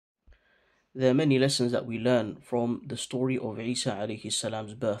There are many lessons that we learn from the story of Isa alayhi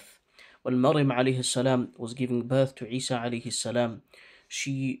salam's birth. When Maryam alayhi salam was giving birth to Isa alayhi salam,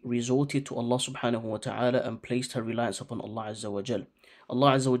 she resorted to Allah subhanahu wa ta'ala and placed her reliance upon Allah Azza wa Jal.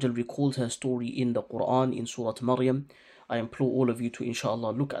 Allah Azza wa Jal recalls her story in the Quran in Surah Maryam. I implore all of you to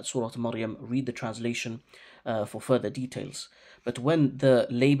inshallah look at Surah Maryam, read the translation for further details. But when the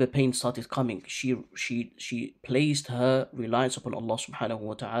labor pain started coming, she placed her reliance upon Allah subhanahu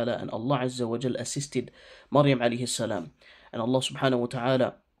wa ta'ala, and Allah Azza wa Jal assisted Maryam alayhi salam. And Allah subhanahu wa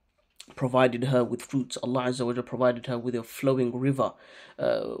ta'ala provided her with fruits. Allah Azza wa Jalla provided her with a flowing river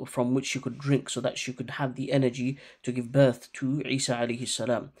from which she could drink so that she could have the energy to give birth to Isa alayhi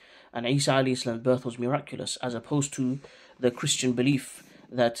salam. And Isa alayhi salam's birth was miraculous, as opposed to the Christian belief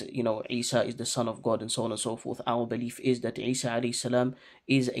that Isa is the son of God and so on and so forth. Our belief is that Isa alayhi salam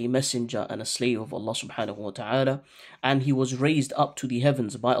is a messenger and a slave of Allah subhanahu wa ta'ala, and he was raised up to the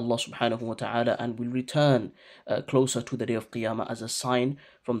heavens by Allah subhanahu wa ta'ala and will return closer to the day of Qiyamah as a sign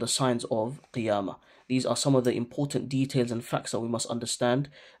from the signs of Qiyamah. These are some of the important details and facts that we must understand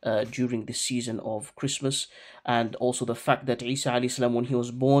during this season of Christmas, and also the fact that Isa alayhi salam, when he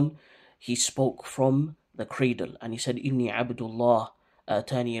was born, he spoke from the cradle and he said, Inni abdullah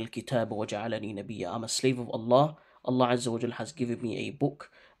atani al-kitab wa ja'alani nabiyya. I'm a slave of Allah. Allah Azza wa Jal has given me a book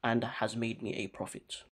and has made me a prophet.